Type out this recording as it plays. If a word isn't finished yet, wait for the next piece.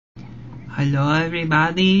Hello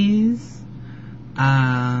everybody.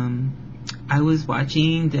 I was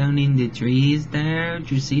watching down in the trees there.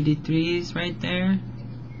 Do you see the trees right there?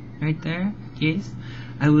 Right there? Yes.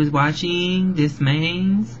 I was watching this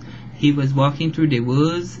man. He was walking through the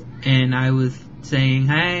woods and I was saying,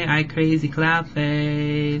 "Hey, I crazy cloud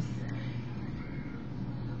face."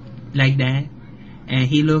 Like that. And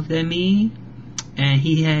he looked at me and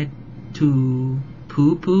he had to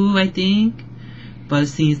poo, I think. But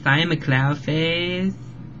since I'm a cloud face,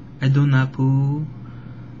 I do not poo.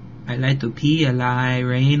 I like to pee a lot,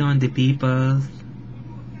 rain on the people.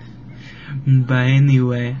 But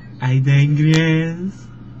anyway, I digress.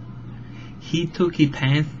 He took his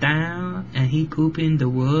pants down and he pooped in the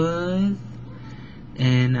woods.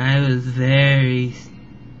 And I was very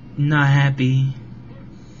not happy.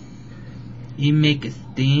 He make a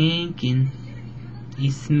stink and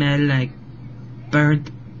he smelled like burnt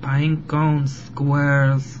pine cone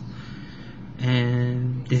squirrels.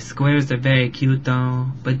 And the squares are very cute though,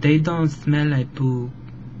 but they don't smell like poop.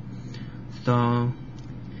 So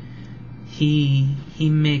he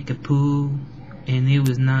make a poo and it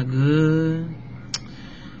was not good.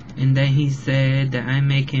 And then he said that I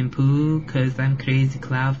make him poo cause I'm crazy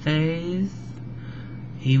cloud face.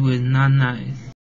 He was not nice.